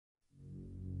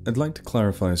I'd like to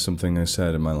clarify something I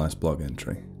said in my last blog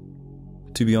entry.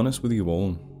 To be honest with you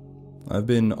all, I've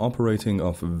been operating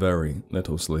off very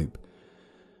little sleep,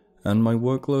 and my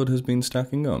workload has been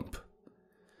stacking up.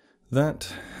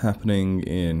 That, happening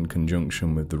in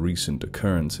conjunction with the recent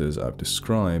occurrences I've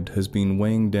described, has been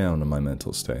weighing down on my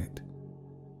mental state.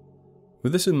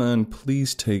 With this in mind,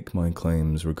 please take my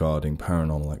claims regarding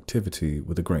paranormal activity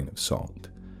with a grain of salt.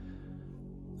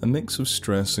 A mix of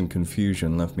stress and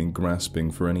confusion left me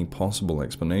grasping for any possible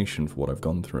explanation for what I've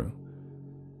gone through.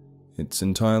 It's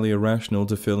entirely irrational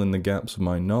to fill in the gaps of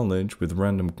my knowledge with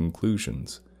random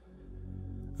conclusions.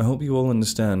 I hope you all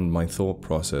understand my thought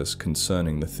process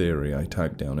concerning the theory I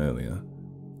tagged down earlier.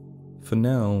 For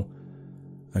now,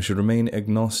 I should remain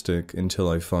agnostic until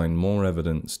I find more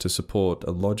evidence to support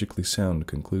a logically sound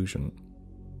conclusion.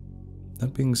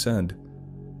 That being said,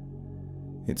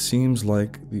 it seems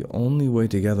like the only way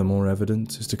to gather more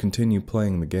evidence is to continue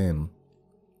playing the game.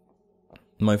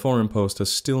 My forum post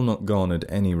has still not garnered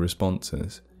any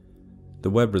responses.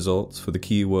 The web results for the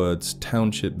keywords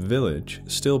Township Village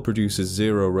still produces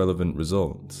 0 relevant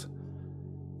results.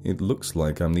 It looks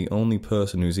like I'm the only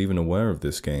person who's even aware of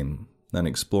this game, and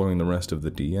exploring the rest of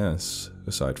the DS,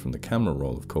 aside from the camera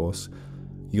roll of course,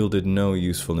 yielded no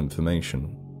useful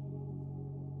information.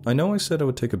 I know I said I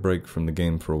would take a break from the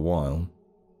game for a while.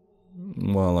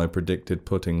 While I predicted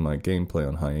putting my gameplay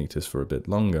on hiatus for a bit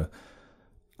longer,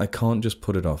 I can't just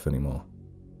put it off anymore.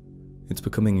 It's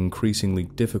becoming increasingly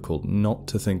difficult not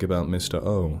to think about Mr.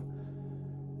 O.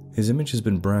 His image has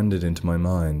been branded into my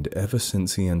mind ever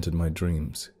since he entered my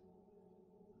dreams.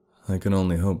 I can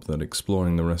only hope that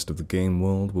exploring the rest of the game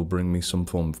world will bring me some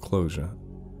form of closure.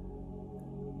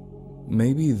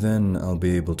 Maybe then I'll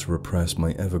be able to repress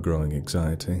my ever-growing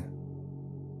anxiety.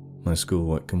 My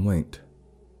schoolwork can wait.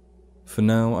 For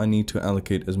now, I need to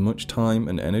allocate as much time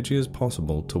and energy as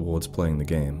possible towards playing the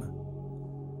game.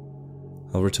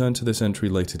 I'll return to this entry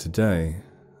later today,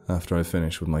 after I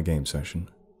finish with my game session.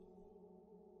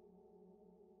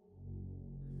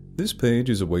 This page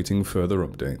is awaiting further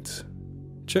updates.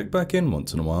 Check back in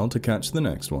once in a while to catch the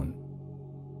next one.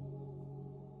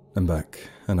 I'm back,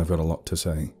 and I've got a lot to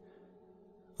say.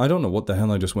 I don't know what the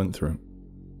hell I just went through.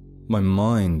 My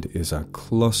mind is a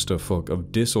clusterfuck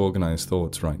of disorganized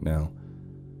thoughts right now,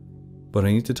 but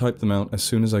I need to type them out as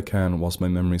soon as I can whilst my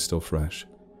memory's still fresh.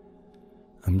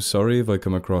 I'm sorry if I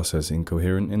come across as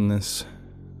incoherent in this.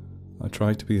 I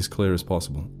try to be as clear as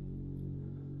possible.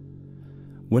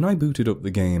 When I booted up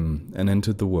the game and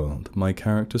entered the world, my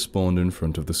character spawned in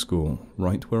front of the school,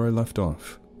 right where I left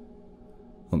off.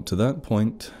 Up to that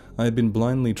point, I had been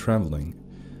blindly traveling,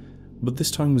 but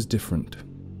this time was different.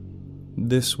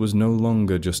 This was no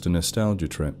longer just a nostalgia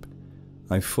trip.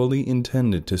 I fully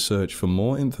intended to search for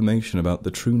more information about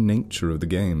the true nature of the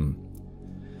game.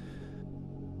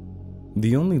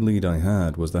 The only lead I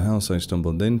had was the house I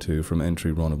stumbled into from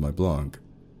entry 1 of my blog.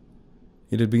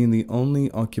 It had been the only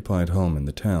occupied home in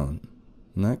the town,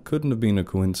 and that couldn't have been a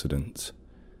coincidence.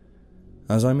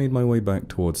 As I made my way back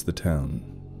towards the town,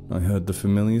 I heard the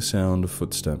familiar sound of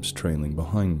footsteps trailing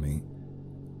behind me.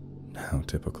 How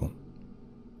typical.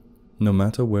 No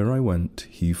matter where I went,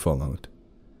 he followed.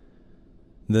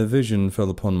 Their vision fell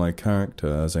upon my character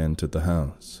as I entered the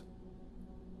house.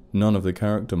 None of the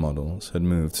character models had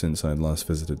moved since I had last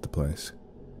visited the place.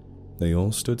 They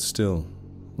all stood still,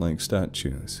 like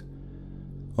statues.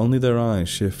 Only their eyes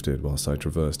shifted whilst I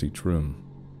traversed each room.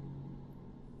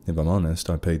 If I'm honest,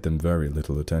 I paid them very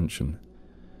little attention.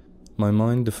 My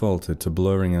mind defaulted to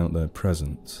blurring out their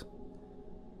presence.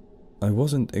 I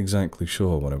wasn't exactly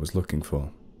sure what I was looking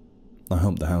for. I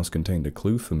hoped the house contained a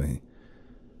clue for me.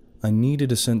 I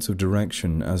needed a sense of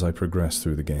direction as I progressed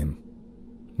through the game.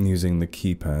 Using the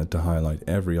keypad to highlight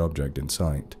every object in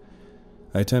sight,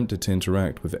 I attempted to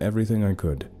interact with everything I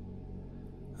could.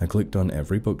 I clicked on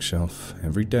every bookshelf,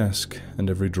 every desk, and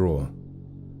every drawer.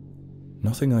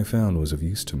 Nothing I found was of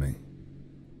use to me.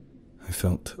 I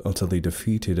felt utterly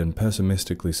defeated and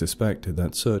pessimistically suspected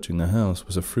that searching the house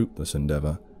was a fruitless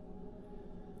endeavor.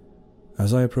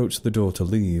 As I approached the door to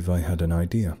leave, I had an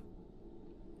idea.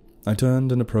 I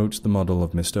turned and approached the model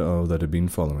of Mr. O that had been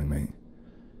following me.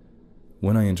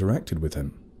 When I interacted with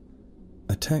him,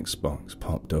 a text box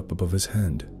popped up above his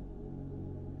head.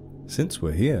 "Since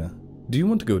we're here, do you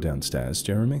want to go downstairs,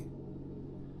 Jeremy?"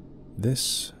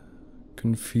 This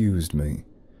confused me.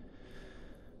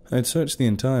 I had searched the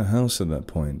entire house at that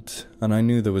point, and I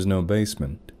knew there was no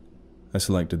basement. I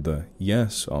selected the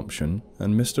yes option,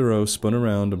 and Mr. O spun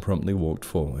around and promptly walked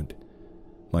forward.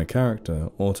 My character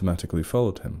automatically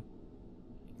followed him.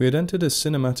 We had entered a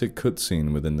cinematic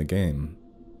cutscene within the game.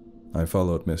 I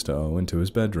followed Mr. O into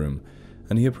his bedroom,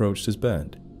 and he approached his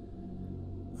bed.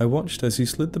 I watched as he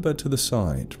slid the bed to the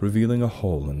side, revealing a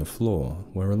hole in the floor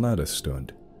where a ladder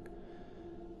stood.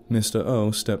 Mr.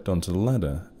 O stepped onto the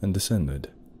ladder and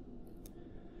descended.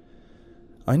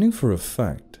 I knew for a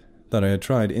fact that I had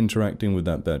tried interacting with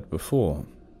that bed before.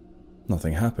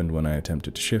 Nothing happened when I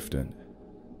attempted to shift it.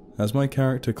 As my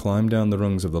character climbed down the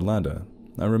rungs of the ladder,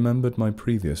 I remembered my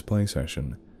previous play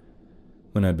session.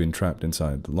 When I had been trapped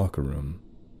inside the locker room,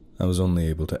 I was only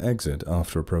able to exit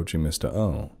after approaching Mr.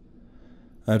 O.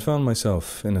 I had found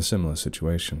myself in a similar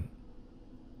situation.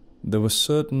 There were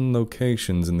certain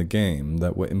locations in the game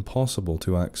that were impossible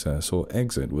to access or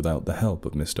exit without the help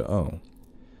of Mr. O.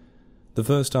 The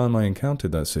first time I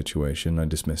encountered that situation, I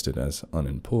dismissed it as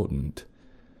unimportant.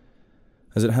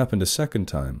 As it happened a second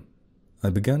time,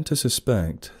 I began to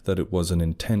suspect that it was an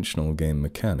intentional game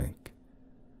mechanic.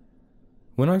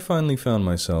 When I finally found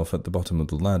myself at the bottom of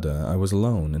the ladder, I was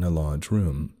alone in a large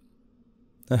room.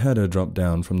 A header dropped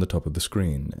down from the top of the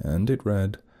screen, and it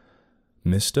read,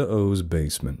 Mr. O's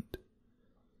Basement.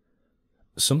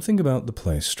 Something about the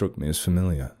place struck me as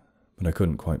familiar, but I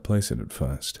couldn't quite place it at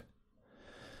first.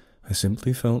 I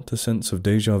simply felt a sense of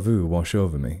déjà vu wash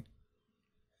over me.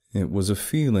 It was a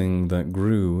feeling that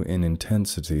grew in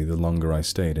intensity the longer I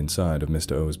stayed inside of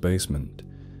Mr. O's basement.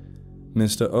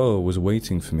 Mr. O was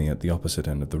waiting for me at the opposite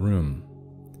end of the room.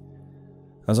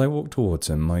 As I walked towards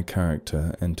him, my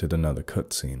character entered another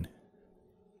cutscene.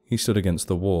 He stood against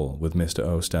the wall, with Mr.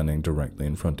 O standing directly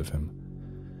in front of him.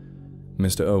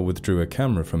 Mr. O withdrew a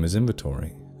camera from his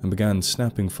inventory and began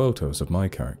snapping photos of my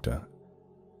character.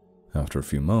 After a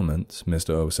few moments,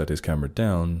 Mr. O set his camera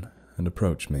down and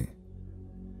approached me.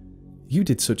 "You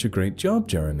did such a great job,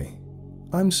 Jeremy.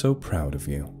 I'm so proud of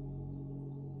you."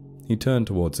 He turned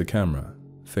towards the camera,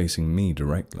 facing me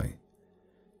directly.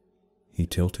 He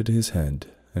tilted his head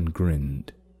and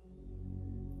grinned.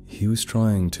 He was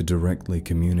trying to directly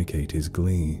communicate his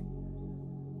glee,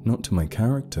 not to my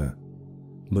character,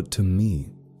 but to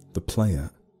me, the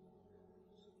player.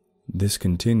 This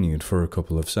continued for a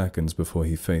couple of seconds before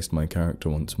he faced my character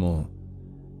once more.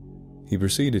 He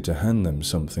proceeded to hand them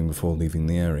something before leaving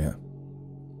the area.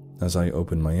 As I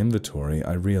opened my inventory,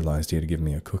 I realized he had given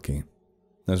me a cookie,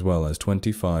 as well as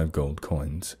 25 gold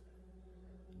coins.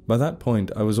 By that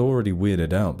point, I was already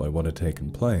weirded out by what had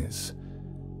taken place.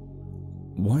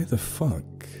 Why the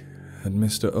fuck had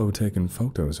Mr. O taken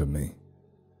photos of me?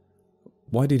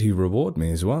 Why did he reward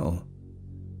me as well?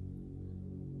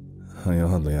 I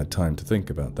hardly had time to think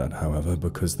about that, however,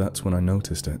 because that's when I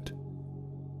noticed it.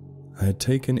 I had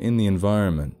taken in the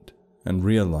environment and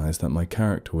realized that my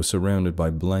character was surrounded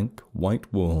by blank,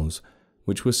 white walls,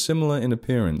 which were similar in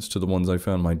appearance to the ones I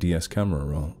found my DS camera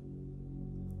roll.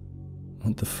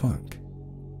 What the fuck?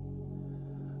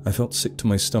 I felt sick to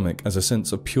my stomach as a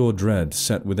sense of pure dread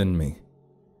set within me.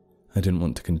 I didn't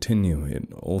want to continue,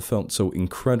 it all felt so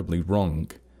incredibly wrong.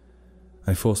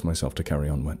 I forced myself to carry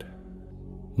onward,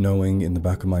 knowing in the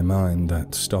back of my mind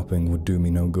that stopping would do me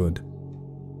no good.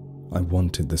 I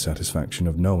wanted the satisfaction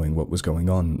of knowing what was going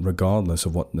on, regardless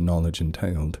of what the knowledge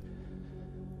entailed.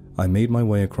 I made my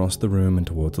way across the room and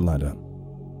towards the ladder.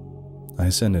 I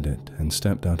ascended it and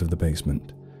stepped out of the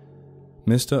basement.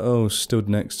 Mr. O stood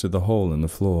next to the hole in the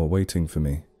floor, waiting for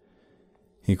me.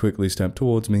 He quickly stepped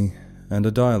towards me, and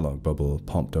a dialogue bubble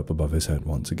popped up above his head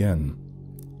once again.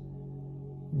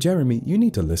 "Jeremy, you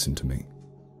need to listen to me,"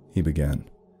 he began.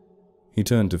 He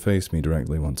turned to face me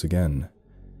directly once again.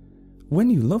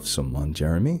 "When you love someone,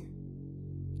 Jeremy,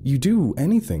 you do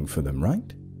anything for them,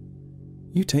 right?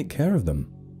 You take care of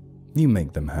them. You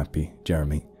make them happy,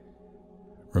 Jeremy.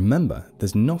 Remember,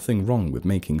 there's nothing wrong with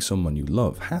making someone you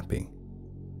love happy."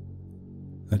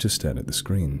 I just stared at the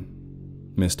screen.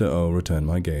 Mr. O returned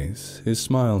my gaze. His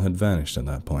smile had vanished at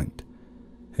that point.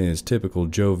 His typical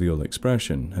jovial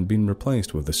expression had been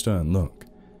replaced with a stern look.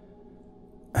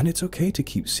 "And it's okay to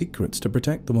keep secrets to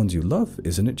protect the ones you love,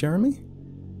 isn't it, Jeremy?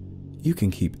 You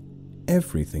can keep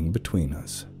everything between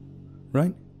us,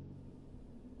 right?"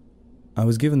 I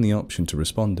was given the option to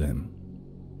respond to him.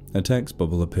 A text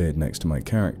bubble appeared next to my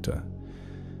character.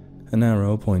 An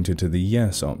arrow pointed to the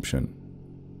yes option.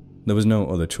 There was no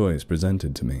other choice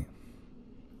presented to me.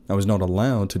 I was not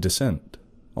allowed to dissent,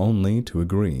 only to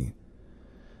agree.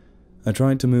 I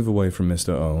tried to move away from Mr.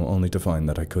 O, only to find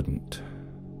that I couldn't.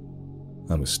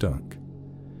 I was stuck.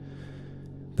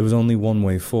 There was only one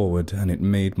way forward, and it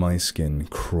made my skin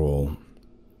crawl.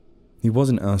 He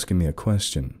wasn't asking me a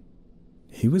question.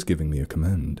 He was giving me a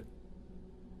command.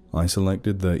 I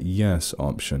selected the yes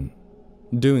option.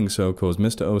 Doing so caused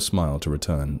Mr. O's smile to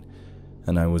return,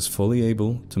 and I was fully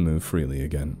able to move freely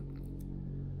again.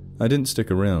 I didn't stick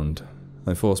around.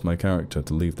 I forced my character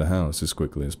to leave the house as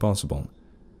quickly as possible.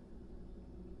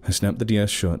 I snapped the DS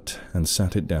shut and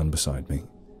sat it down beside me.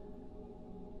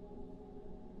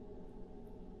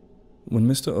 When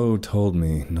Mr. O told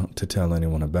me not to tell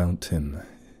anyone about him,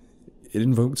 it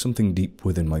invoked something deep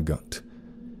within my gut.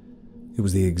 It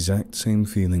was the exact same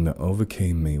feeling that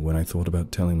overcame me when I thought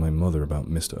about telling my mother about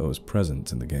Mr. O's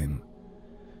presence in the game.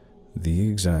 The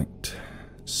exact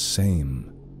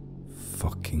same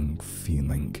fucking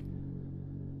feeling.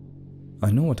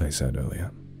 I know what I said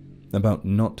earlier, about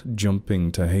not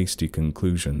jumping to hasty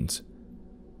conclusions.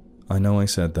 I know I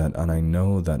said that, and I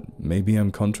know that maybe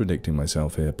I'm contradicting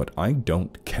myself here, but I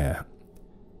don't care.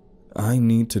 I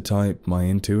need to type my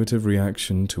intuitive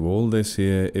reaction to all this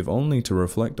here, if only to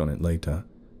reflect on it later.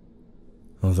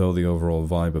 Although the overall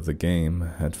vibe of the game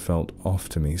had felt off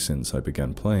to me since I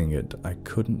began playing it, I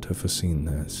couldn't have foreseen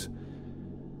this.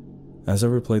 As I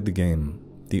replayed the game,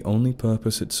 the only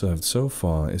purpose it served so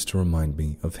far is to remind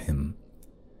me of him.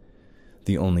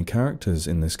 The only characters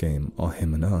in this game are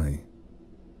him and I.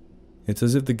 It's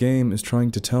as if the game is trying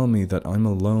to tell me that I'm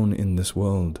alone in this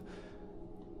world,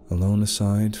 alone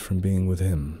aside from being with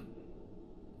him.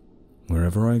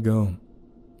 Wherever I go,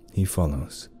 he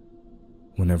follows.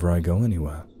 Whenever I go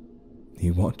anywhere, he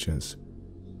watches.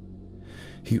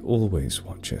 He always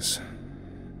watches.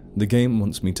 The game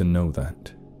wants me to know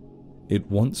that. It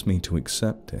wants me to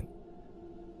accept it.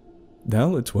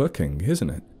 Hell, it's working, isn't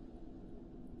it?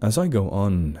 As I go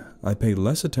on, I pay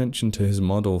less attention to his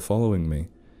model following me.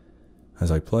 As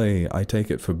I play, I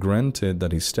take it for granted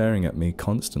that he's staring at me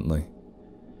constantly.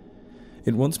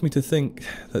 It wants me to think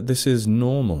that this is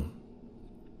normal.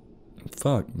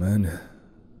 Fuck, man.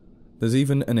 There's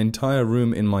even an entire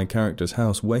room in my character's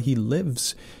house where he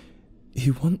lives.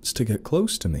 He wants to get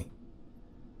close to me.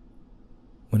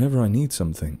 Whenever I need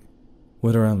something,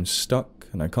 whether I'm stuck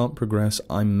and I can't progress,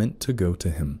 I'm meant to go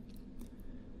to him.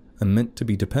 I'm meant to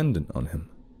be dependent on him,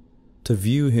 to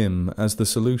view him as the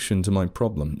solution to my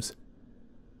problems.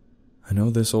 I know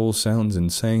this all sounds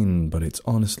insane, but it's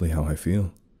honestly how I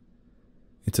feel.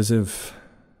 It's as if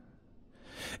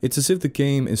the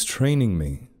game is training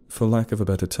me, for lack of a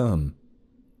better term.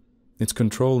 It's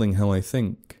controlling how I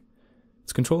think.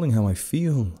 It's controlling how I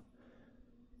feel.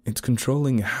 It's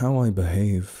controlling how I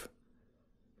behave.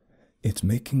 It's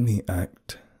making me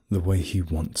act the way he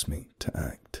wants me to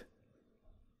act.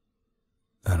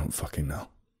 I don't fucking know.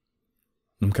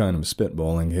 I'm kind of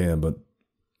spitballing here, but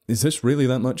is this really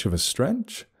that much of a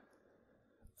stretch?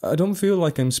 I don't feel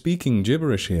like I'm speaking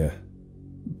gibberish here.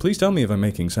 Please tell me if I'm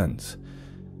making sense.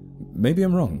 Maybe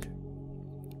I'm wrong.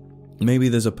 Maybe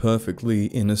there's a perfectly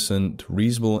innocent,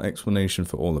 reasonable explanation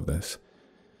for all of this.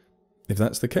 If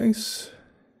that's the case,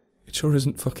 it sure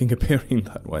isn't fucking appearing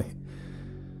that way.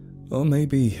 Or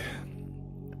maybe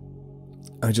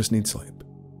I just need sleep.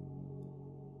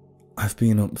 I've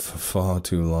been up for far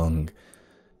too long.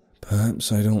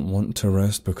 Perhaps I don't want to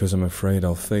rest because I'm afraid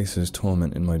I'll face his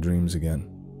torment in my dreams again.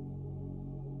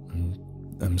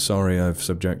 I'm sorry I've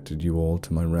subjected you all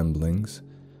to my ramblings.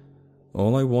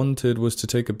 All I wanted was to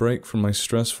take a break from my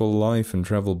stressful life and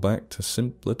travel back to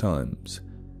simpler times.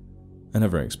 I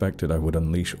never expected I would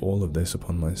unleash all of this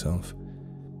upon myself.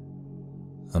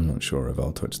 I'm not sure if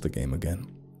I'll touch the game again.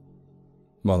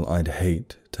 While I'd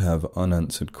hate to have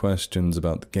unanswered questions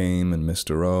about the game and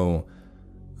Mr. O,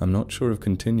 I'm not sure if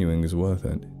continuing is worth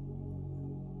it.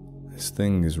 This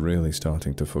thing is really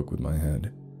starting to fuck with my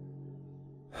head.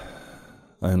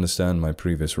 I understand my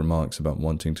previous remarks about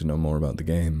wanting to know more about the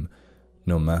game,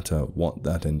 no matter what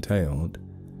that entailed.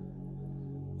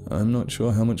 I'm not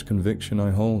sure how much conviction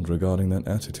I hold regarding that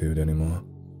attitude anymore.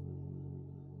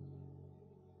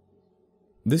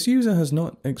 This user has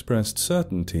not expressed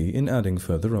certainty in adding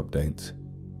further updates.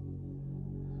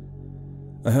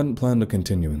 I hadn't planned on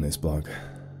continuing this blog.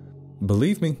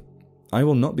 Believe me, I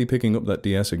will not be picking up that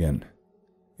DS again.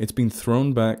 It's been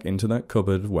thrown back into that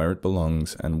cupboard where it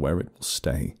belongs and where it will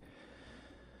stay.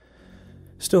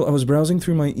 Still, I was browsing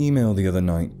through my email the other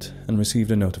night and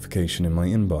received a notification in my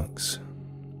inbox.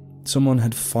 Someone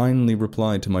had finally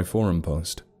replied to my forum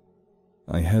post.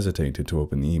 I hesitated to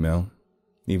open the email.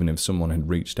 Even if someone had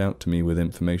reached out to me with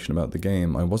information about the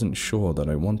game, I wasn't sure that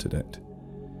I wanted it.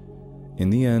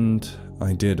 In the end,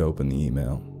 I did open the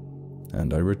email,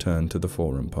 and I returned to the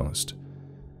forum post.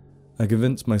 I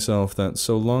convinced myself that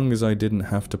so long as I didn't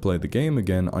have to play the game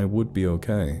again, I would be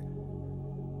okay.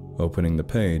 Opening the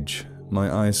page,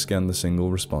 my eyes scanned the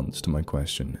single response to my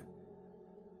question.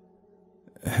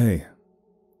 Hey,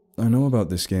 I know about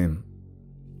this game,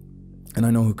 and I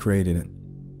know who created it.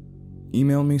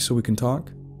 Email me so we can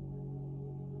talk?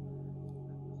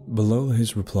 Below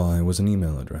his reply was an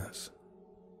email address.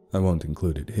 I won't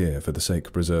include it here for the sake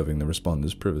of preserving the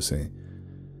responder's privacy.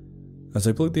 As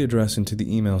I plugged the address into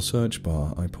the email search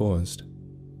bar, I paused.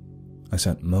 I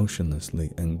sat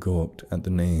motionlessly and gawked at the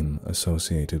name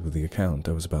associated with the account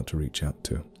I was about to reach out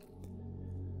to.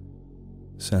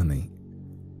 Sammy.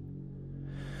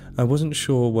 I wasn't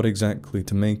sure what exactly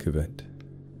to make of it.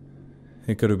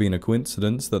 It could have been a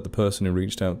coincidence that the person who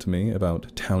reached out to me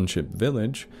about Township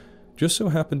Village just so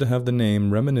happened to have the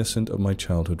name reminiscent of my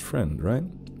childhood friend, right?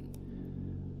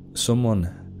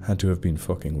 Someone had to have been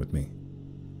fucking with me.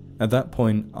 At that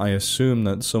point, I assumed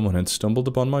that someone had stumbled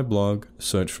upon my blog,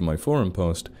 searched for my forum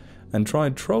post, and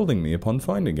tried trolling me upon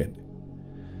finding it.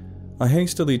 I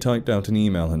hastily typed out an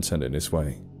email and sent it his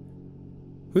way.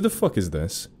 "Who the fuck is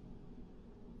this?"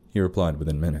 He replied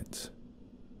within minutes.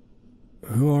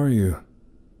 "Who are you?"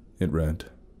 It read.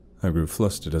 I grew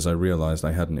flustered as I realized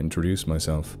I hadn't introduced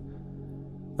myself.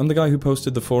 "I'm the guy who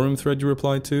posted the forum thread you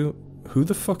replied to. Who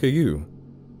the fuck are you?"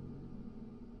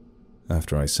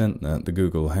 After I sent that, the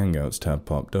Google Hangouts tab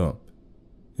popped up.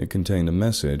 It contained a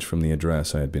message from the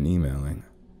address I had been emailing.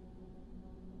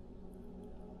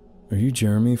 "Are you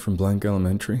Jeremy from Blank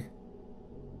Elementary?"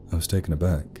 I was taken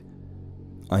aback.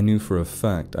 I knew for a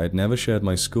fact I had never shared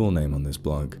my school name on this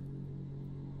blog.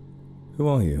 "Who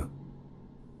are you?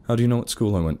 How do you know what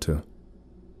school I went to?"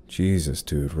 "Jesus,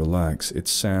 dude, relax.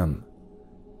 It's Sam.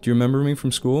 Do you remember me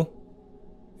from school?"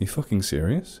 "You fucking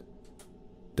serious?"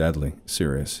 "Deadly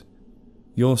serious.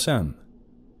 You're Sam?"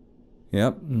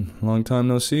 "Yep, long time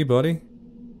no see, buddy."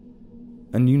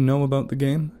 "And you know about the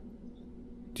game?"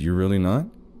 "Do you really not?"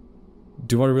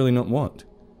 "Do I really not what?"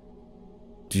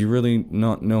 "Do you really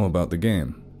not know about the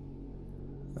game?"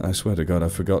 "I swear to God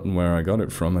I've forgotten where I got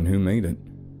it from and who made it.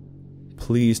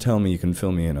 Please tell me you can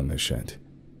fill me in on this shit."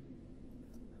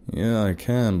 "Yeah, I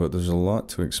can, but there's a lot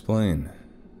to explain.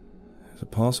 Is it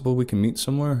possible we can meet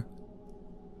somewhere?"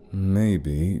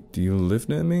 "Maybe. Do you live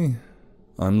near me?"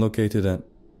 "I'm located at..."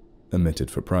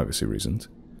 Omitted for privacy reasons.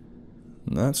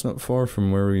 "That's not far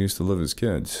from where we used to live as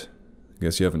kids.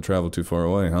 Guess you haven't traveled too far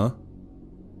away, huh?"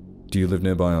 "Do you live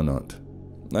nearby or not?"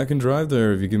 "I can drive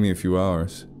there if you give me a few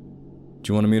hours." "Do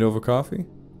you want to meet over coffee?"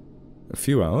 "A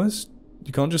few hours?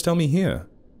 You can't just tell me here."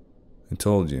 "I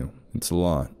told you, it's a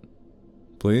lot.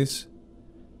 Please?"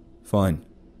 "Fine,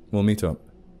 we'll meet up."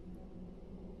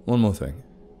 "One more thing."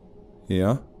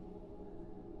 "Yeah?"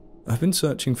 "I've been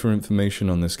searching for information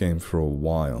on this game for a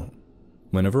while.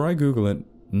 Whenever I Google it,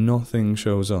 nothing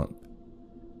shows up.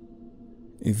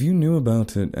 If you knew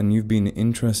about it and you've been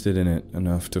interested in it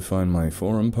enough to find my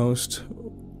forum post,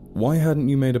 why hadn't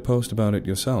you made a post about it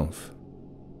yourself?"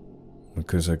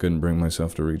 "Because I couldn't bring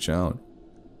myself to reach out.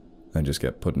 I just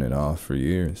kept putting it off for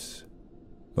years.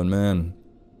 But man,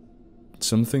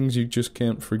 some things you just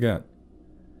can't forget.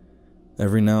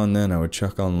 Every now and then I would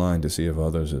check online to see if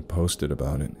others had posted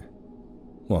about it.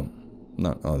 Well,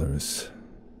 not others.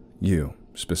 You,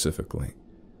 specifically.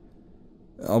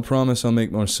 I'll promise I'll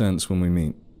make more sense when we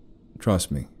meet. Trust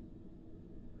me.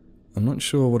 I'm not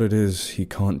sure what it is he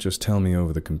can't just tell me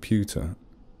over the computer.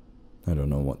 I don't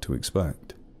know what to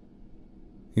expect.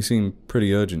 He seemed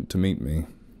pretty urgent to meet me.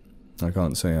 I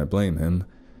can't say I blame him.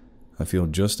 I feel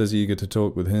just as eager to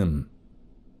talk with him.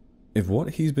 If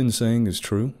what he's been saying is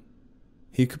true,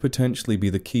 he could potentially be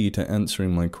the key to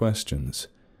answering my questions.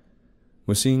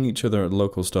 We're seeing each other at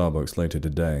local Starbucks later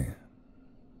today.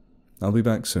 I'll be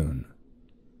back soon.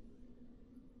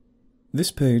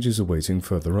 This page is awaiting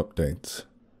further updates.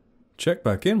 Check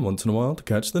back in once in a while to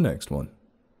catch the next one.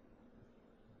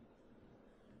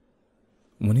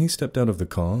 When he stepped out of the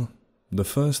car, the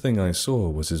first thing I saw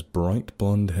was his bright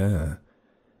blonde hair.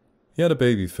 He had a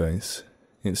baby face.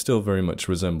 It still very much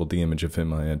resembled the image of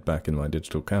him I had back in my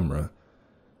digital camera.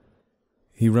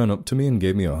 He ran up to me and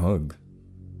gave me a hug.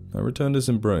 I returned his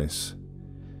embrace.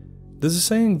 There's a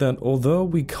saying that although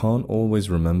we can't always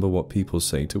remember what people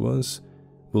say to us,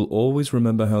 we'll always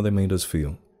remember how they made us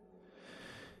feel.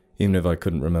 Even if I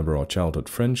couldn't remember our childhood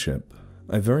friendship,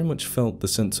 I very much felt the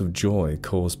sense of joy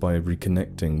caused by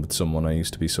reconnecting with someone I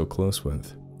used to be so close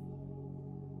with.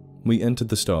 We entered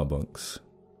the Starbucks.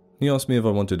 He asked me if I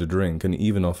wanted a drink and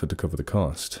even offered to cover the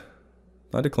cost.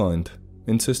 I declined,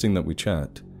 insisting that we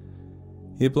chat.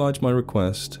 He obliged my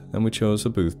request, and we chose a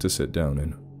booth to sit down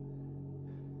in.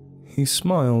 He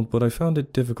smiled, but I found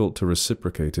it difficult to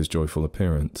reciprocate his joyful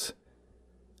appearance.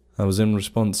 I was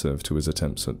unresponsive to his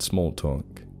attempts at small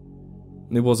talk.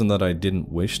 It wasn't that I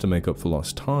didn't wish to make up for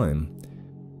lost time,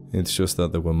 it's just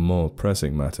that there were more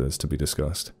pressing matters to be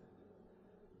discussed.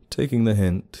 Taking the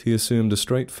hint, he assumed a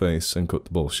straight face and cut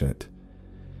the bullshit.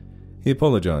 He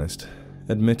apologized,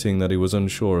 admitting that he was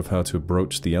unsure of how to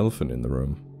broach the elephant in the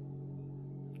room.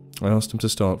 I asked him to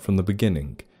start from the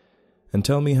beginning and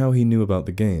tell me how he knew about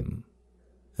the game,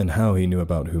 and how he knew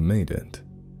about who made it.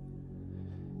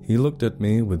 He looked at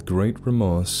me with great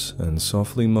remorse and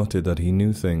softly muttered that he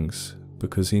knew things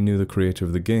because he knew the creator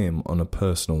of the game on a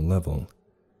personal level.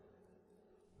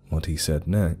 What he said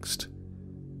next,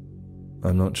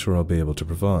 I'm not sure I'll be able to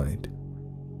provide.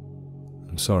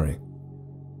 I'm sorry.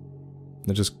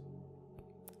 I just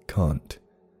can't.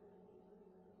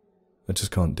 I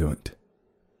just can't do it.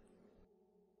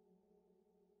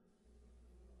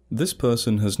 This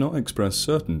person has not expressed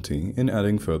certainty in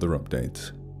adding further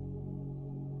updates.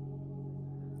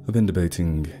 I've been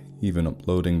debating even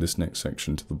uploading this next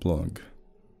section to the blog.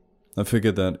 I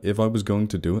figured that if I was going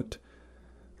to do it,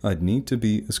 I'd need to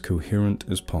be as coherent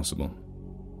as possible.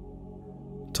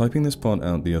 Typing this part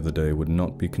out the other day would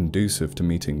not be conducive to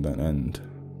meeting that end,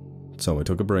 so I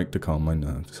took a break to calm my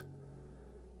nerves.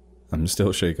 I'm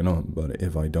still shaken up, but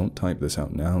if I don't type this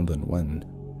out now, then when?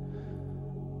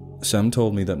 Sam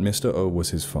told me that Mr. O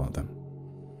was his father.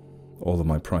 All of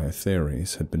my prior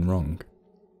theories had been wrong.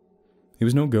 He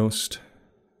was no ghost,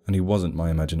 and he wasn't my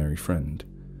imaginary friend.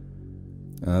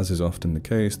 As is often the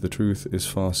case, the truth is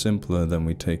far simpler than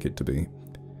we take it to be.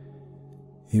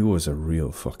 He was a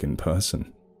real fucking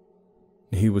person.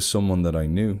 He was someone that I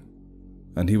knew,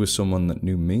 and he was someone that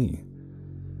knew me.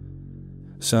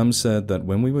 Sam said that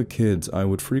when we were kids, I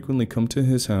would frequently come to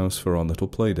his house for our little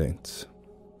playdates.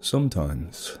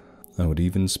 Sometimes, I would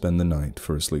even spend the night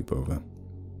for a sleepover.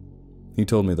 He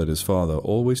told me that his father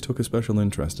always took a special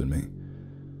interest in me.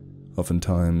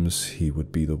 Oftentimes, he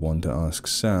would be the one to ask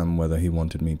Sam whether he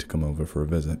wanted me to come over for a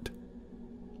visit.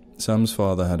 Sam's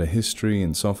father had a history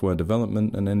in software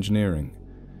development and engineering.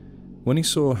 When he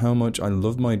saw how much I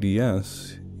loved my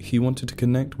DS, he wanted to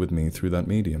connect with me through that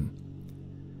medium.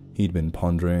 He'd been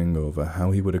pondering over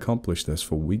how he would accomplish this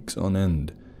for weeks on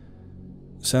end.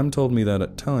 Sam told me that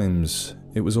at times,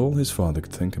 it was all his father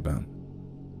could think about.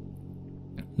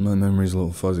 My memory's a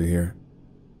little fuzzy here,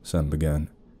 Sam began.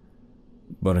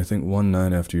 But I think one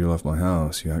night after you left my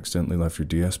house, you accidentally left your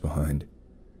DS behind.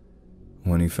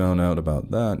 When he found out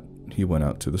about that, he went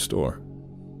out to the store.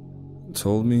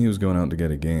 Told me he was going out to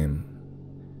get a game.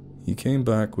 He came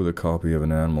back with a copy of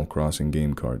an Animal Crossing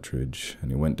game cartridge,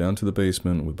 and he went down to the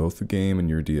basement with both the game and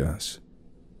your DS.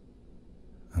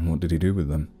 And what did he do with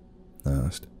them? I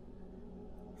asked.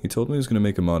 He told me he was going to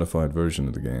make a modified version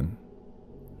of the game.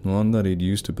 One that he'd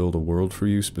use to build a world for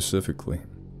you specifically,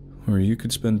 where you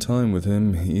could spend time with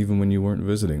him even when you weren't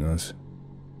visiting us.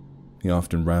 He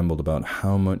often rambled about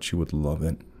how much you would love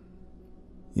it.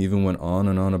 He even went on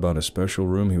and on about a special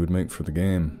room he would make for the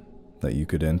game, that you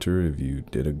could enter if you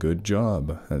did a good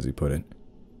job, as he put it.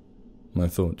 My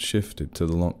thoughts shifted to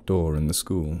the locked door in the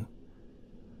school.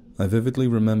 I vividly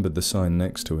remembered the sign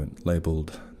next to it,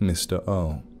 labeled Mr.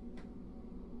 O.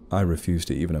 I refused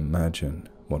to even imagine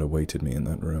what awaited me in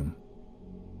that room.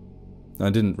 I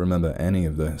didn't remember any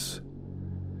of this.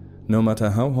 No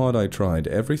matter how hard I tried,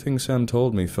 everything Sam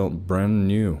told me felt brand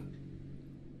new.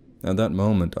 At that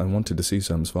moment, I wanted to see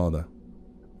Sam's father.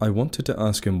 I wanted to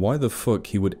ask him why the fuck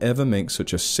he would ever make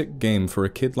such a sick game for a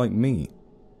kid like me.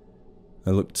 I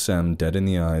looked Sam dead in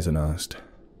the eyes and asked,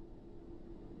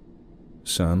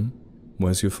 Sam,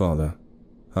 where's your father?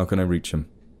 How can I reach him?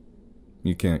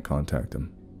 You can't contact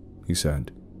him, he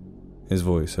said. His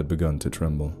voice had begun to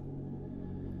tremble.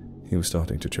 He was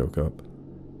starting to choke up.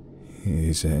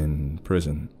 He's in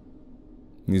prison.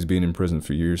 He's been in prison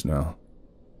for years now.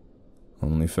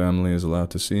 Only family is allowed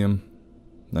to see him,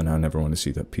 and I never want to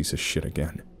see that piece of shit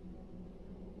again.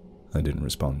 I didn't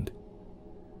respond.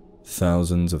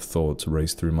 Thousands of thoughts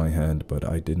raced through my head, but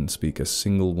I didn't speak a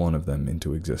single one of them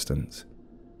into existence.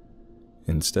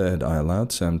 Instead, I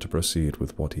allowed Sam to proceed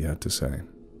with what he had to say.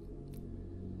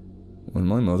 When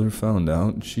my mother found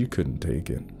out, she couldn't take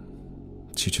it.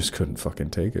 She just couldn't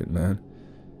fucking take it, man.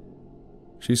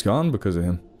 She's gone because of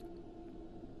him.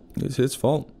 It's his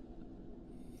fault.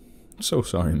 So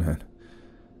sorry, man.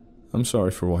 I'm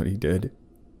sorry for what he did.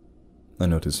 I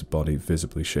noticed his body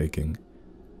visibly shaking.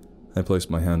 I placed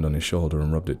my hand on his shoulder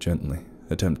and rubbed it gently,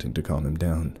 attempting to calm him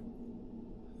down.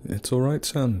 It's all right,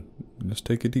 Sam. Just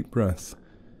take a deep breath.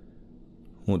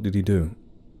 What did he do?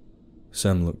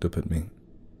 Sam looked up at me.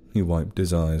 He wiped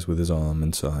his eyes with his arm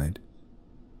and sighed.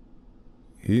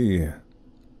 He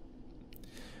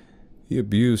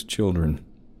abused children.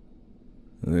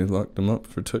 They locked him up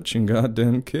for touching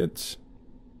goddamn kids.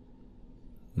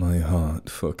 My heart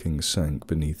fucking sank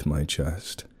beneath my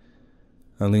chest.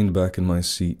 I leaned back in my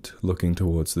seat, looking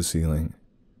towards the ceiling.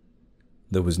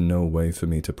 There was no way for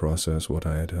me to process what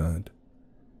I had heard.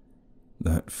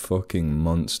 That fucking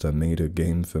monster made a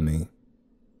game for me.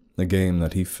 A game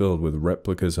that he filled with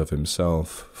replicas of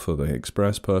himself for the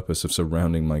express purpose of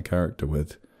surrounding my character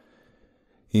with.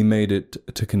 He made it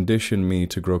to condition me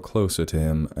to grow closer to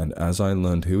him, and as I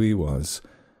learned who he was,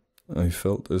 I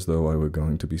felt as though I were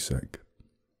going to be sick.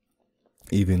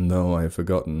 Even though I had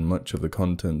forgotten much of the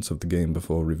contents of the game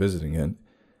before revisiting it,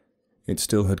 it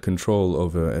still had control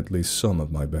over at least some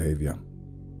of my behavior.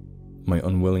 My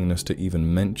unwillingness to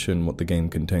even mention what the game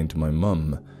contained to my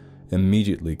mum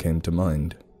immediately came to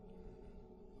mind.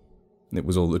 It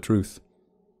was all the truth.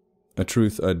 A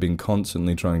truth I'd been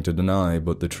constantly trying to deny,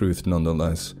 but the truth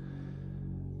nonetheless.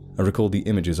 I recalled the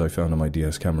images I found on my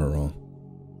DS camera roll.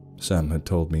 Sam had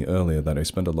told me earlier that I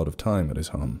spent a lot of time at his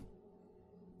home.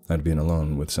 I'd been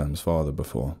alone with Sam's father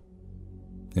before.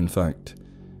 In fact,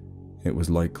 it was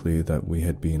likely that we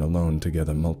had been alone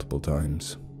together multiple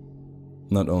times.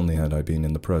 Not only had I been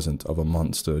in the presence of a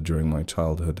monster during my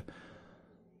childhood,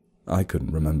 I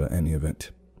couldn't remember any of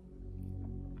it.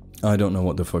 I don't know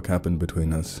what the fuck happened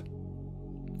between us.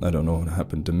 I don't know what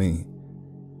happened to me.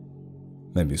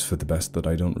 Maybe it's for the best that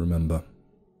I don't remember.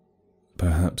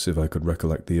 Perhaps if I could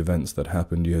recollect the events that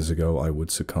happened years ago, I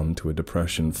would succumb to a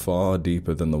depression far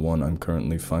deeper than the one I'm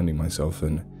currently finding myself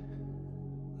in.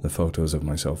 The photos of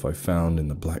myself I found in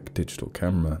the black digital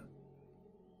camera.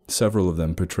 Several of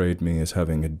them portrayed me as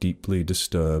having a deeply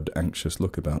disturbed, anxious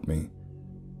look about me.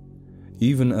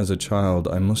 Even as a child,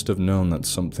 I must have known that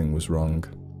something was wrong.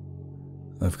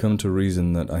 I've come to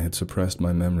reason that I had suppressed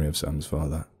my memory of Sam's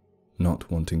father,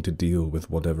 not wanting to deal with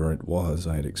whatever it was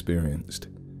I had experienced.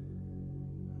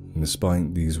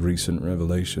 Despite these recent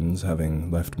revelations having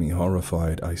left me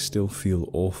horrified, I still feel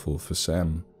awful for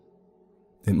Sam.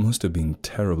 It must have been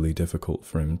terribly difficult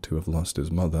for him to have lost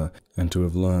his mother and to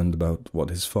have learned about what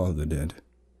his father did.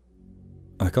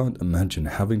 I can't imagine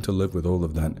having to live with all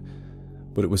of that,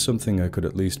 but it was something I could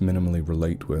at least minimally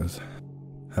relate with,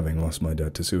 having lost my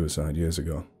dad to suicide years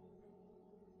ago.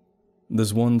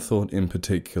 There's one thought in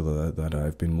particular that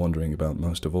I've been wondering about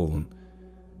most of all.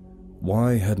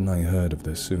 Why hadn't I heard of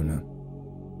this sooner?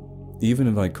 Even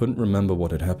if I couldn't remember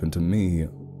what had happened to me,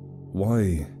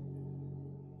 why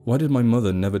did my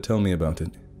mother never tell me about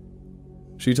it?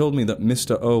 She told me that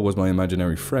Mr. O was my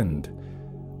imaginary friend.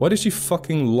 Why did she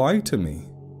fucking lie to me?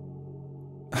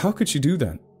 How could she do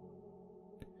that?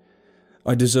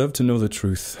 I deserve to know the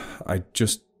truth. I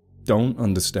just don't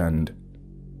understand.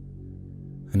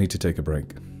 I need to take a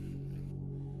break.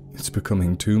 It's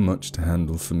becoming too much to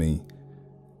handle for me.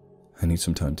 I need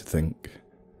some time to think.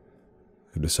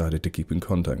 I've decided to keep in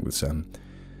contact with Sam.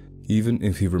 Even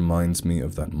if he reminds me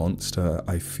of that monster,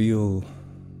 I feel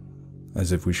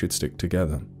as if we should stick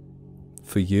together.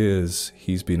 For years,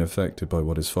 he's been affected by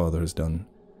what his father has done.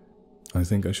 I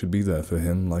think I should be there for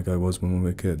him like I was when we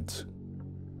were kids.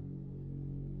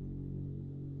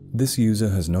 This user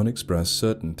has not expressed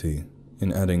certainty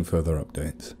in adding further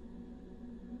updates.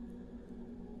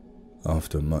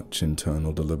 After much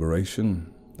internal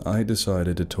deliberation, I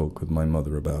decided to talk with my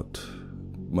mother about,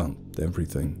 well,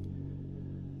 everything.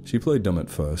 She played dumb at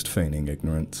first, feigning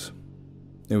ignorance.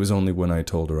 It was only when I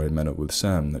told her I met up with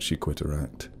Sam that she quit her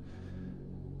act.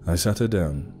 I sat her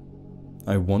down.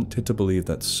 I wanted to believe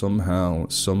that somehow,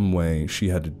 some way, she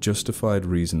had a justified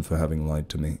reason for having lied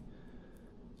to me.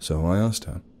 So I asked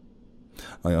her.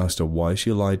 I asked her why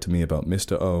she lied to me about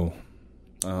Mr. O.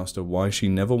 I asked her why she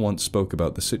never once spoke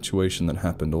about the situation that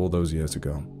happened all those years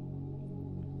ago.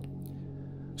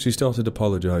 She started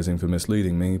apologizing for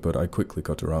misleading me, but I quickly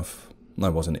cut her off. I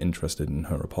wasn't interested in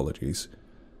her apologies.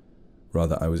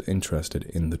 Rather, I was interested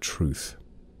in the truth.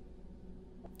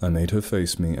 I made her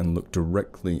face me and look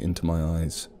directly into my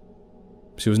eyes.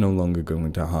 She was no longer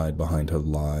going to hide behind her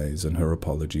lies and her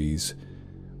apologies.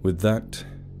 With that,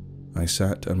 I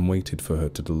sat and waited for her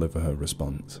to deliver her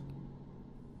response.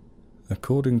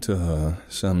 According to her,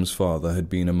 Sam's father had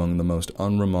been among the most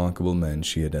unremarkable men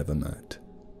she had ever met.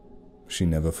 She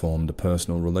never formed a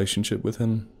personal relationship with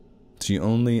him. She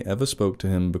only ever spoke to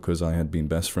him because I had been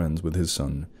best friends with his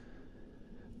son.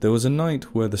 There was a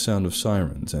night where the sound of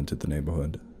sirens entered the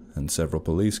neighborhood, and several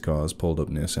police cars pulled up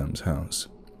near Sam's house.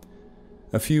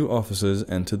 A few officers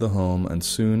entered the home and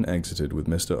soon exited with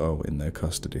Mr. O in their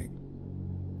custody.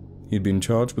 He'd been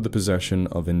charged with the possession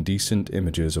of indecent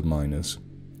images of minors,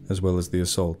 as well as the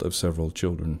assault of several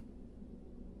children.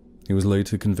 He was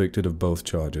later convicted of both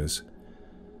charges.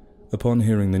 Upon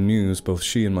hearing the news, both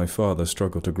she and my father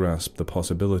struggled to grasp the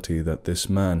possibility that this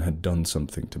man had done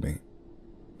something to me.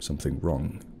 Something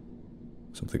wrong.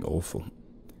 Something awful.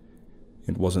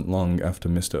 It wasn't long after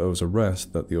Mr. O's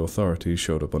arrest that the authorities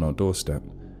showed up on our doorstep.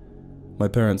 My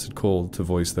parents had called to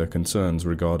voice their concerns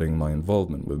regarding my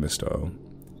involvement with Mr. O.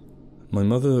 My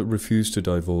mother refused to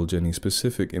divulge any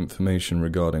specific information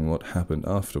regarding what happened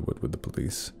afterward with the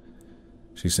police.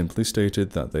 She simply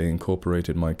stated that they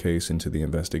incorporated my case into the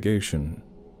investigation,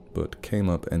 but came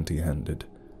up empty-handed.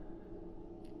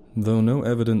 Though no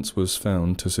evidence was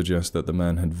found to suggest that the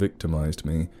man had victimized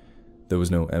me, there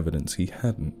was no evidence he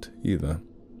hadn't either.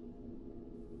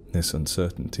 This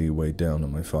uncertainty weighed down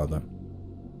on my father.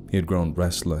 He had grown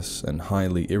restless and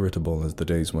highly irritable as the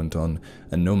days went on,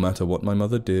 and no matter what my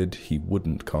mother did, he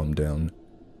wouldn't calm down.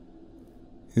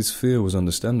 His fear was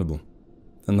understandable,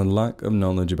 and the lack of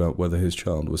knowledge about whether his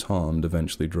child was harmed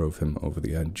eventually drove him over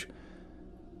the edge.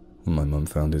 When my mum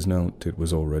found his note, it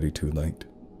was already too late.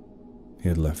 He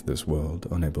had left this world,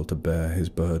 unable to bear his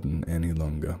burden any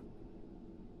longer.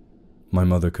 My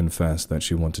mother confessed that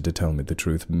she wanted to tell me the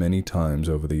truth many times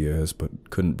over the years, but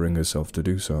couldn't bring herself to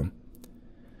do so.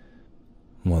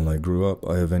 While I grew up,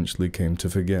 I eventually came to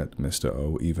forget Mr.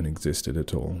 O even existed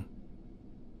at all.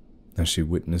 As she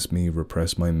witnessed me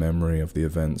repress my memory of the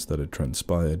events that had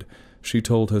transpired, she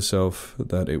told herself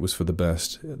that it was for the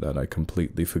best that I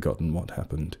completely forgotten what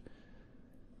happened.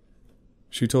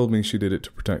 She told me she did it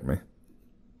to protect me,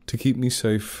 to keep me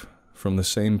safe from the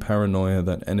same paranoia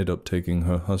that ended up taking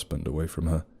her husband away from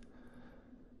her.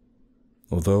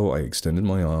 Although I extended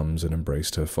my arms and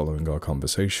embraced her following our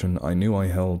conversation, I knew I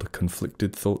held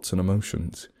conflicted thoughts and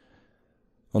emotions.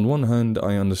 On one hand,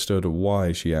 I understood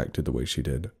why she acted the way she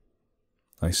did.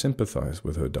 I sympathized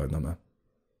with her dilemma.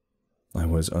 I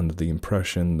was under the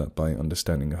impression that by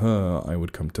understanding her, I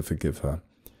would come to forgive her.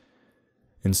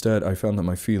 Instead, I found that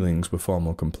my feelings were far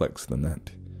more complex than that.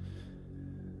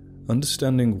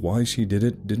 Understanding why she did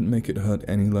it didn't make it hurt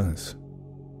any less.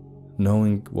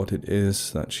 Knowing what it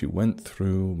is that she went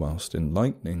through whilst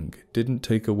enlightening didn't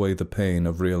take away the pain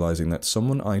of realizing that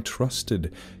someone I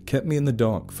trusted kept me in the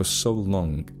dark for so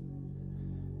long.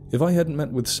 If I hadn't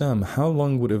met with Sam, how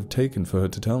long would it have taken for her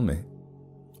to tell me?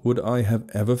 Would I have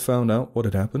ever found out what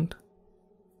had happened?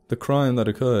 The crime that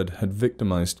occurred had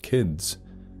victimized kids.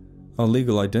 Our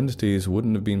legal identities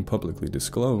wouldn't have been publicly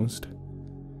disclosed.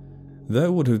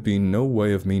 There would have been no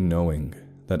way of me knowing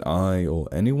that I or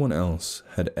anyone else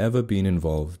had ever been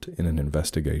involved in an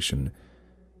investigation.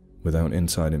 Without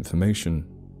inside information,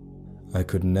 I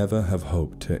could never have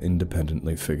hoped to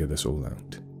independently figure this all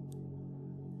out.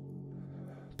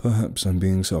 Perhaps I'm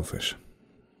being selfish.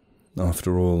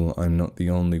 After all, I'm not the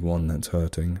only one that's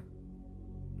hurting.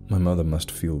 My mother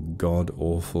must feel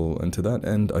god-awful, and to that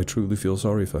end, I truly feel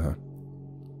sorry for her.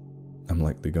 I'm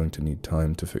likely going to need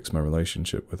time to fix my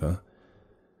relationship with her.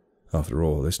 After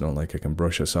all, it's not like I can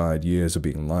brush aside years of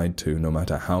being lied to, no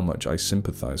matter how much I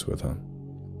sympathize with her.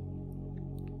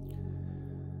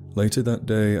 Later that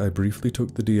day, I briefly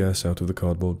took the DS out of the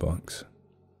cardboard box.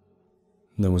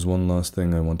 There was one last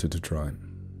thing I wanted to try.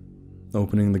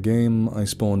 Opening the game, I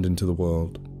spawned into the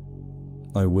world.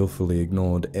 I willfully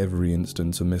ignored every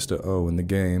instance of Mr. O in the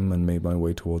game and made my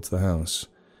way towards the house.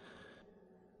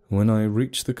 When I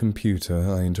reached the computer,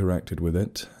 I interacted with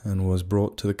it and was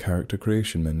brought to the character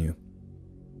creation menu.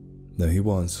 There he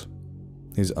was,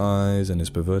 his eyes and his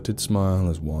perverted smile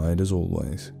as wide as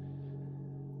always.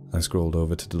 I scrolled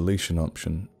over to the deletion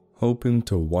option, hoping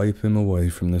to wipe him away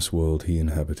from this world he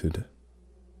inhabited.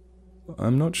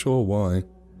 I'm not sure why.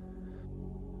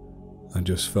 I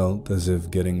just felt as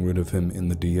if getting rid of him in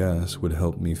the DS would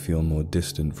help me feel more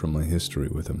distant from my history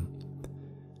with him.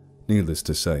 Needless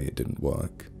to say, it didn't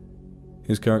work.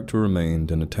 His character remained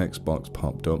and a text box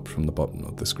popped up from the bottom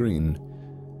of the screen.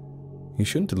 You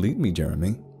shouldn't delete me,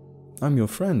 Jeremy. I'm your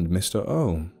friend, Mr.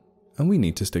 O, and we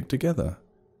need to stick together.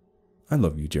 I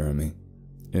love you, Jeremy,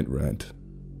 it read.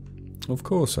 Of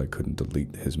course I couldn't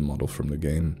delete his model from the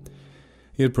game.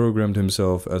 He had programmed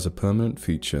himself as a permanent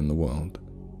feature in the world.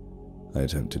 I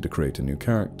attempted to create a new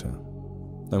character.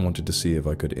 I wanted to see if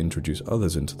I could introduce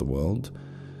others into the world,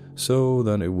 so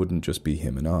that it wouldn't just be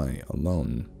him and I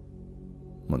alone.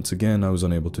 Once again, I was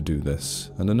unable to do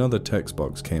this, and another text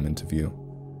box came into view.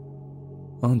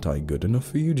 Aren't I good enough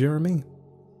for you, Jeremy?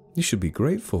 You should be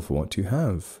grateful for what you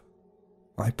have.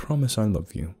 I promise I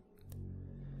love you.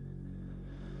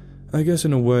 I guess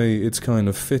in a way, it's kind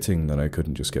of fitting that I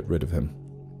couldn't just get rid of him.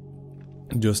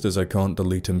 Just as I can't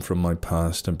delete him from my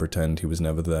past and pretend he was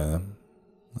never there,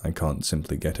 I can't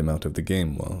simply get him out of the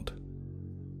game world.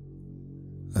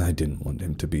 I didn't want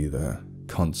him to be there,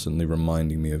 constantly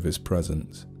reminding me of his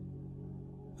presence.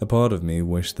 A part of me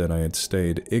wished that I had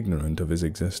stayed ignorant of his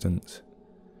existence.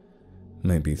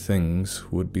 Maybe things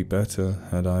would be better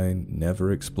had I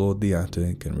never explored the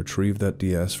attic and retrieved that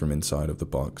DS from inside of the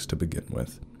box to begin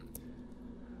with.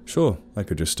 Sure, I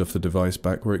could just stuff the device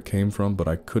back where it came from, but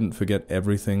I couldn't forget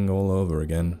everything all over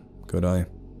again, could I?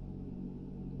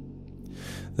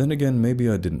 Then again, maybe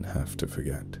I didn't have to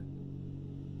forget.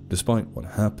 Despite what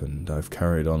happened, I've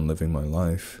carried on living my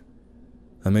life.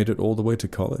 I made it all the way to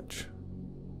college.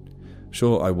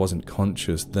 Sure, I wasn't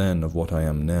conscious then of what I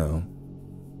am now.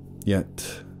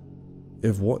 Yet,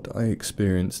 if what I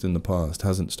experienced in the past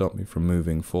hasn't stopped me from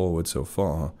moving forward so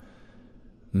far,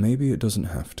 maybe it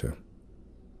doesn't have to.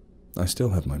 I still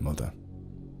have my mother.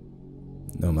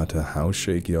 No matter how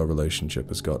shaky our relationship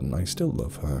has gotten, I still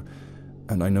love her,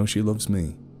 and I know she loves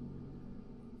me.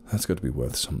 That's got to be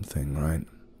worth something, right?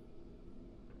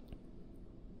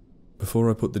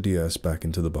 Before I put the DS back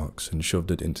into the box and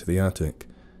shoved it into the attic,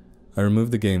 I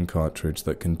removed the game cartridge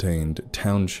that contained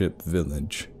Township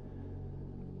Village.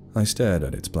 I stared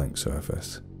at its blank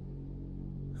surface.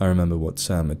 I remember what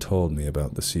Sam had told me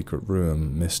about the secret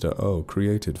room Mr. O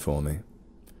created for me.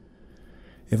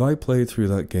 If I played through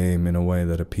that game in a way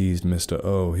that appeased Mr.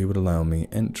 O, he would allow me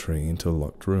entry into a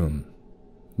locked room,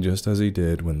 just as he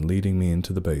did when leading me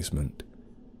into the basement.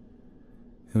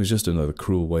 It was just another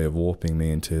cruel way of warping me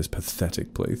into his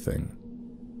pathetic plaything.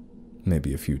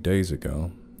 Maybe a few days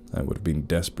ago, I would have been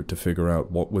desperate to figure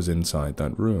out what was inside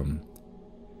that room.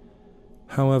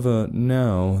 However,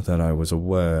 now that I was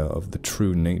aware of the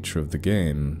true nature of the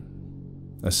game,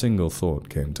 a single thought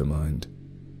came to mind.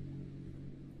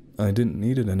 I didn't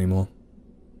need it anymore.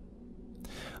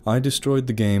 I destroyed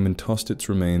the game and tossed its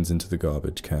remains into the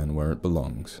garbage can where it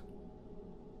belongs.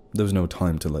 There was no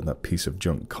time to let that piece of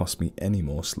junk cost me any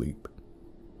more sleep.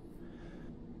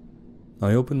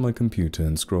 I opened my computer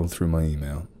and scrolled through my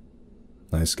email.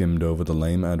 I skimmed over the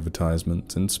lame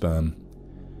advertisements and spam.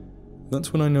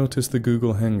 That's when I noticed the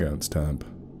Google Hangouts tab.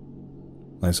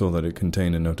 I saw that it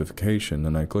contained a notification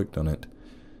and I clicked on it.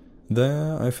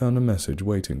 There I found a message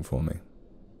waiting for me.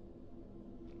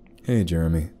 Hey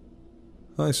Jeremy.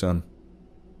 Hi Sam.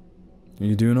 Are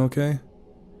you doing okay?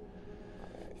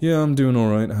 Yeah, I'm doing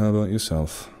alright. How about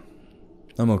yourself?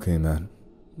 I'm okay, man.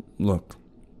 Look,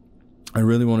 I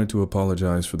really wanted to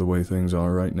apologize for the way things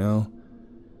are right now.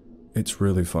 It's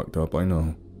really fucked up, I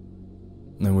know.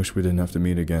 I wish we didn't have to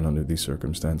meet again under these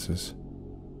circumstances.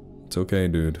 It's okay,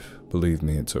 dude. Believe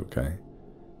me, it's okay.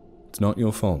 It's not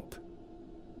your fault.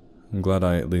 I'm glad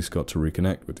I at least got to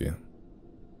reconnect with you.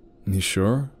 You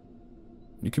sure?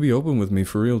 You can be open with me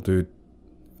for real, dude.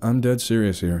 I'm dead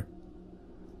serious here.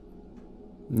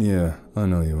 Yeah, I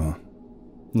know you are.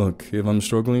 Look, if I'm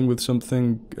struggling with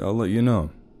something, I'll let you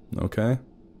know, okay?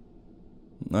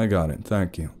 I got it,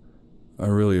 thank you. I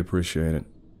really appreciate it.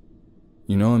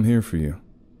 You know I'm here for you.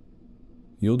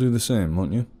 You'll do the same,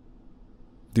 won't you?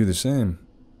 Do the same?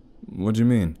 What do you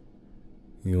mean?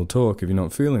 You'll talk if you're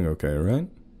not feeling okay, right?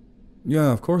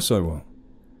 Yeah, of course I will.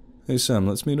 Hey Sam,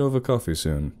 let's meet over coffee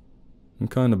soon. I'm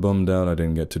kinda bummed out I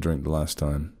didn't get to drink the last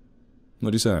time.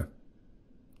 What'd you say?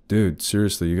 Dude,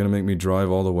 seriously, you gonna make me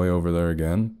drive all the way over there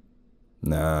again?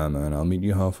 Nah, man, I'll meet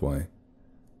you halfway.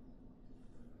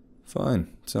 Fine,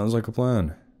 sounds like a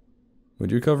plan. But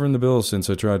you're covering the bill since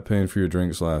I tried paying for your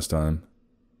drinks last time.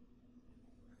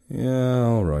 Yeah,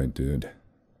 alright, dude.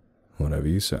 Whatever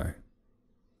you say.